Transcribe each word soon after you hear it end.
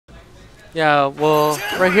Yeah, well,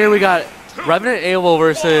 right here we got Revenant Abel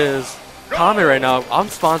versus Comet right now. I'm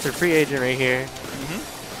sponsored free agent right here.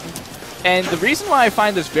 And the reason why I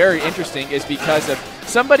find this very interesting is because of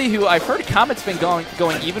somebody who I've heard Comet's been going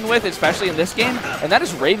even with, especially in this game, and that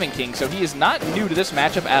is Raven King. So he is not new to this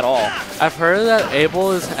matchup at all. I've heard that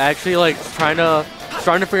Abel is actually like starting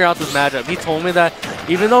to figure out this matchup. He told me that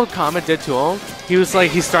even though Comet did to him, he was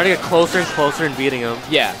like he's starting to get closer and closer and beating him.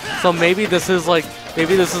 Yeah. So maybe this is a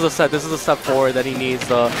set. This is a step forward that he needs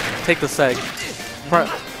to take the seg.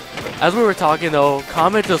 As we were talking though,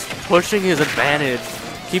 Comet just pushing his advantage,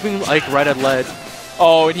 keeping like right at ledge.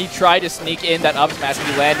 Oh, and he tried to sneak in that up smash and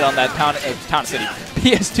he landed on that Town City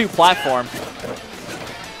PS2 platform.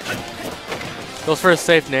 Goes for a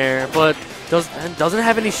safe nair, but doesn't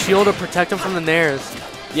have any shield to protect him from the nairs.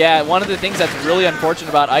 Yeah, one of the things that's really unfortunate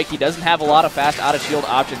about Ike, he doesn't have a lot of fast out of shield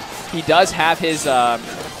options. He does have his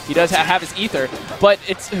have his ether, but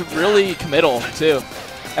it's really committal too.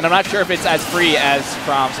 And I'm not sure if it's as free as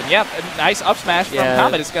From's. And yep, a nice up smash from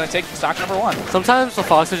Comet is going to take stock number 1. Sometimes the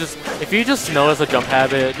Fox is just, if you just know it's a jump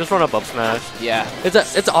habit, just run up smash. Yeah.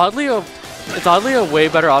 It's oddly a way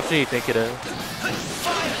better option than you think it is.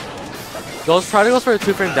 Try to go for a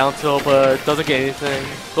 2-frame down tilt, but doesn't get anything.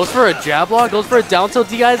 Goes for a jab block, goes for a down tilt,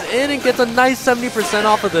 DI's in and gets a nice 70%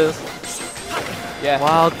 off of this. Yeah.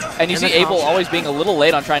 Wow. And you see Abel always being a little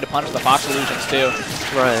late on trying to punish the Fox illusions too.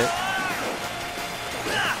 Right.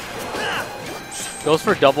 Goes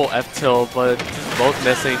for double F tilt, but just both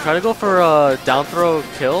missing. Try to go for a down throw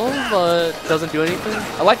kill, but doesn't do anything.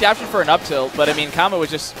 I like the option for an up tilt, but I mean, Comet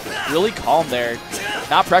was just really calm there.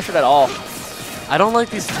 Not pressured at all. I don't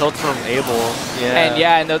like these tilts from Abel.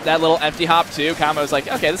 Yeah. And that little empty hop too. Comet was like,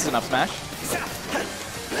 okay, this is an up smash.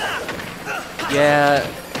 Yeah.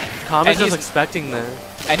 Comet's just expecting that.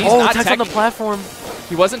 And he's not tech on the platform.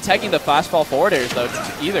 He wasn't tagging the fast fall forward airs though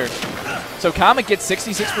either. So Comet gets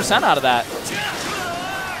 66% out of that.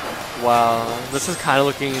 Wow, this is kind of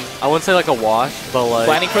looking, I wouldn't say like a wash, but like...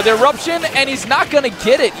 Planning for the eruption, and he's not going to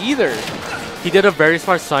get it either. He did a very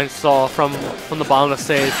smart side stall from the bottom of the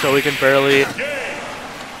stage, so we can barely...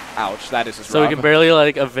 Ouch, that is just So we can barely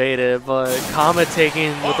like evade it, but Comet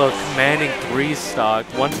taking with a commanding 3 stock,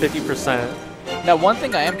 150%. Now, one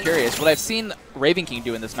thing I am curious, what I've seen Raven King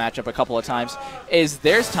do in this matchup a couple of times, is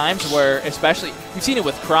there's times where, especially, we've seen it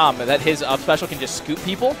with Crom, that his up special can just scoop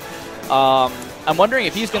people. I'm wondering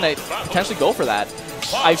if he's going to potentially go for that.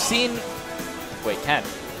 I've seen... Wait, Ken.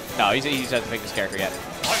 No, he hasn't picked his character yet.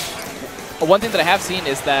 One thing that I have seen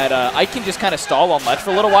is that I can just kind of stall on ledge for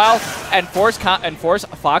a little while and force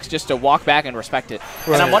Fox just to walk back and respect it.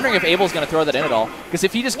 Right. And I'm wondering if Abel's going to throw that in at all. Because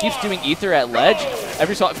if he just keeps doing ether at ledge,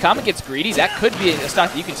 if Comet gets greedy, that could be a stock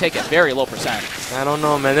that you can take at very low percent. I don't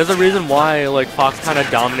know, man. There's a reason why like Fox kind of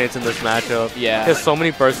dominates in this matchup. Yeah. He has so many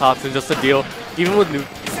burst options just to deal, even with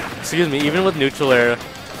neutral air.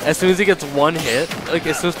 As soon as he gets one hit, like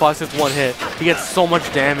as soon as Fox gets one hit, he gets so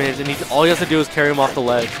much damage, and all he has to do is carry him off the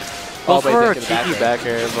ledge. Goes for a cheeky back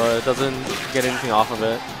air, but doesn't get anything off of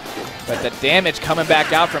it. But the damage coming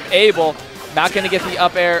back out from Abel, not going to get the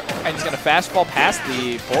up air, and he's going to fast fall past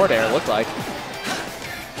the forward air, it looked like.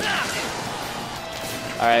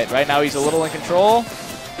 All right now he's a little in control.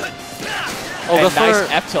 Oh, and nice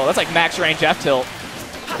F tilt. That's like max range F tilt.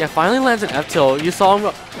 Yeah, finally lands an F tilt. You saw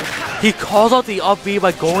him. He calls out the up B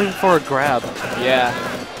by going for a grab. Yeah.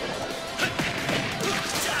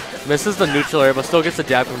 Misses the neutral air, but still gets the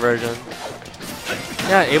jab conversion.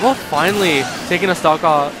 Yeah, Abel finally taking a stock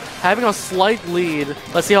off, having a slight lead.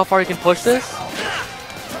 Let's see how far he can push this.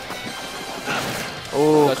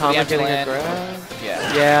 Oh, Comet getting a grab.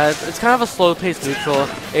 Yeah, it's kind of a slow-paced neutral.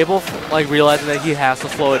 Abel like realizing that he has to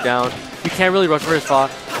slow it down. You can't really rush versus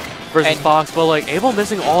Fox, but like Abel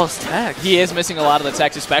missing all his tech. He is missing a lot of the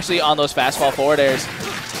techs, especially on those fast fall forward airs.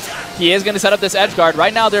 He is going to set up this edge guard.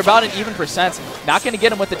 Right now, they're about an even percent. Not going to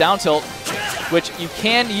get him with the down tilt, which you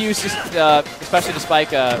can use, especially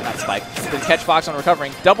to catch Fox on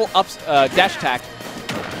recovering. Double ups, dash attack.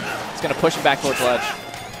 It's going to push him back towards ledge.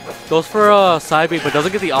 Goes for a side beat, but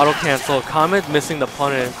doesn't get the auto cancel. Comet missing the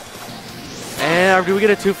punish. And do we get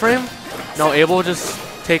a 2-frame? No, Abel just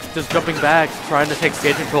jumping back, trying to take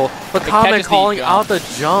stage control. But Comet calling out the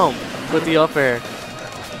jump with the up air.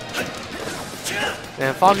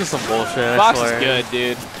 Man, Fox is some bullshit. Fox is good,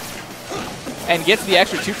 dude. And gets the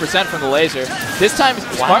extra 2% from the laser. This time,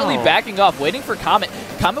 smartly backing off, waiting for Comet.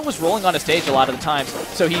 Comet was rolling on his stage a lot of the times,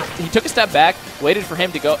 so he took a step back, waited for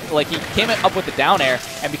him to go. Like, he came up with the down air,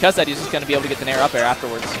 and because of that, he's just going to be able to get the nair up air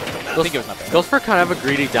afterwards. I think it was an up air. Goes for kind of a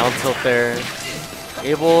greedy down tilt there.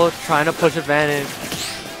 Abel trying to push advantage.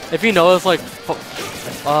 If you notice, like,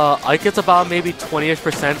 Ike gets about maybe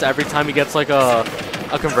 20-ish% every time he gets like a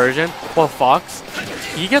conversion. Well, Fox,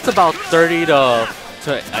 he gets about 30 to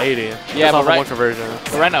 80. Yeah, but one conversion.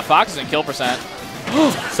 But right now, Fox is in kill percent.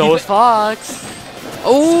 So is Fox.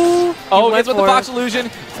 Oh, gets with the Fox illusion.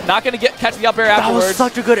 Not going to catch the up air afterwards. That was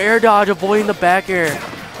such a good air dodge, avoiding the back air.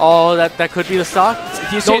 Oh, that could be the stock.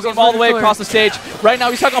 He's chasing him all the way across the stage. Right now,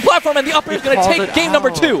 he's stuck on platform, and the up air is going to take game number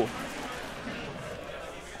 2.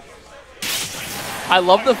 I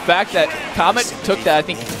love the fact that Comet took that, I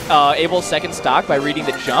think, Abel's second stock by reading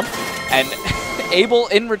the jump, and Abel,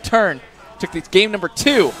 in return, took the game number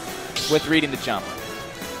 2 with reading the jump.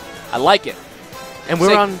 I like it. And we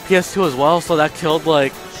were on PS2 as well, so that killed,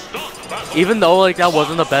 like, even though like that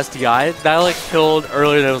wasn't the best DI, that like killed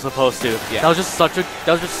earlier than it was supposed to. Yeah. That was just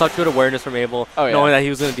such good awareness from Abel, knowing that he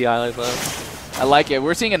was gonna DI like that. I like it.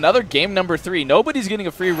 We're seeing another game number 3. Nobody's getting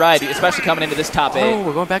a free ride, especially coming into this top 8. Oh,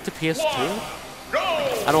 we're going back to PS2?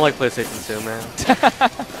 I don't like PlayStation 2, man.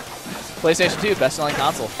 PlayStation 2, best-selling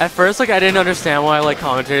console. At first, like I didn't understand why like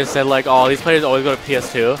commentators said like, oh, these players always go to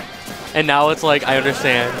PS2. And now it's like, I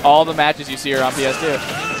understand. All the matches you see are on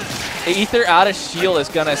PS2. Ether out of shield is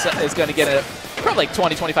gonna get a probably like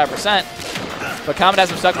 20-25%. But Comet has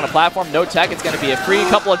him stuck on a platform, no tech. It's gonna be a free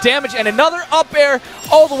couple of damage and another up air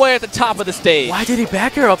all the way at the top of the stage. Why did he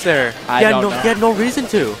back air up there? I don't know. He had no reason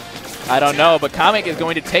to. I don't know, but Comet is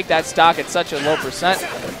going to take that stock at such a low percent.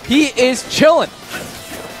 He is chilling.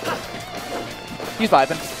 He's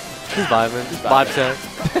vibing. He's vibing. Vibe check.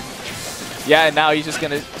 Yeah, and now he's just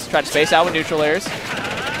going to try to space out with neutral airs.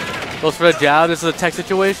 Goes for the jab. This is a tech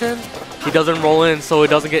situation. He doesn't roll in, so he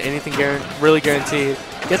doesn't get anything really guaranteed.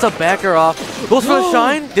 Gets a backer off. Goes for the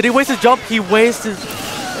shine. Did he waste his jump? He wasted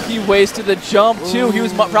the jump, too. Ooh. He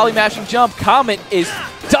was probably mashing jump. Comet is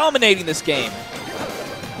dominating this game.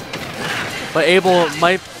 But Abel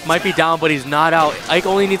might be down, but he's not out. Ike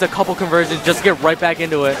only needs a couple conversions just to get right back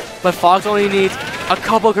into it. But Fox only needs a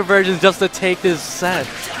couple conversions just to take this set.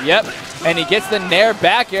 Yep, and he gets the Nair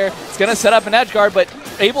back air. It's going to set up an edge guard, but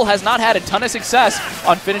Abel has not had a ton of success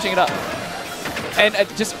on finishing it up. And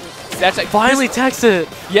that's like finally texted.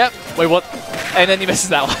 Yep. Wait, what? And then he misses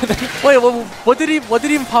that one. Wait, what did he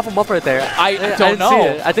even pop him up right there? I don't know. See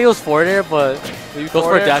it. I think it was forward air, but he goes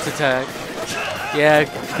for a dash attack. Yeah,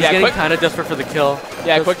 he's getting kind of desperate for the kill.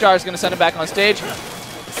 Yeah, Quick Jar is going to send him back on stage.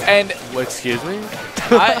 And excuse me?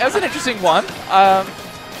 That was an interesting one.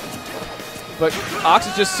 But Ox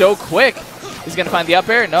is just so quick. He's going to find the up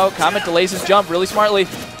air. No, Comet delays his jump really smartly.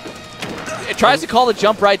 It tries to call the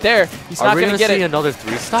jump right there. He's not going to get it. Are we going to see another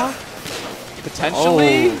 3-stock?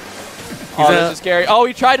 Potentially. Oh, this is scary. Oh,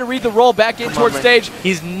 he tried to read the roll back in towards stage.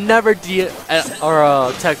 He's never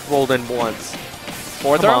tech rolled in once.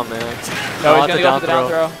 Forward throw? Come on, man. No, he's going to go for the down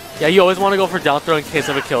throw. Yeah, you always want to go for down throw in case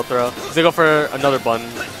of a kill throw. He's going to go for another button.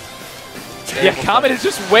 Yeah, Comet is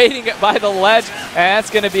just waiting by the ledge, and that's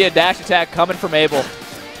going to be a dash attack coming from Abel.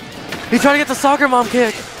 He's trying to get the soccer mom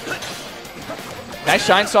kick. Nice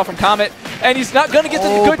shine stall from Comet, and he's not going to get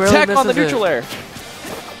the good tech on the neutral air.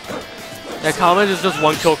 Yeah, Comet is just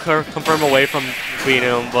one kill confirm away from beating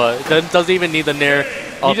him, but doesn't even need the Nair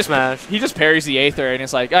up smash. He just parries the Aether, and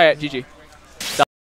it's like, all right, GG.